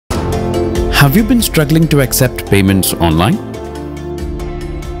Have you been struggling to accept payments online?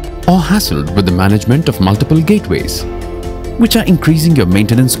 Or hassled with the management of multiple gateways, which are increasing your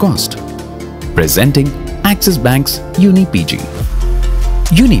maintenance cost? Presenting Axis Bank's UniPG.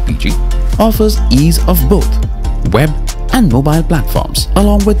 UniPG offers ease of both web and mobile platforms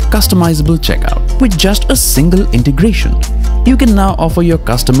along with customizable checkout. With just a single integration, you can now offer your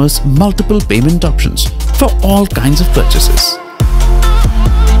customers multiple payment options for all kinds of purchases.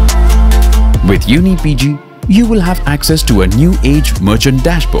 With UniPG, you will have access to a new age merchant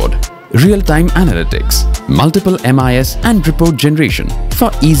dashboard, real-time analytics, multiple MIS and report generation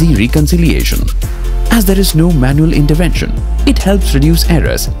for easy reconciliation. As there is no manual intervention, it helps reduce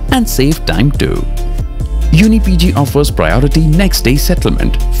errors and save time too. UniPG offers priority next day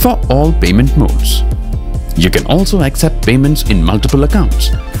settlement for all payment modes. You can also accept payments in multiple accounts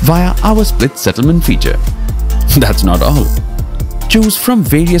via our split settlement feature. That's not all. Choose from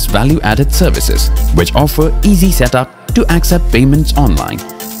various value-added services which offer easy setup to accept payments online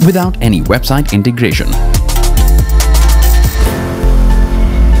without any website integration.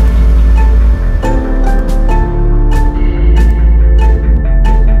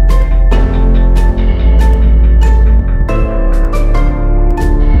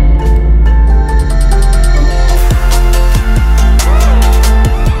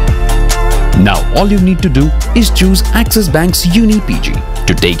 Now all you need to do is choose Axis Bank's UniPG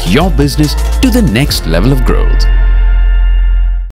to take your business to the next level of growth.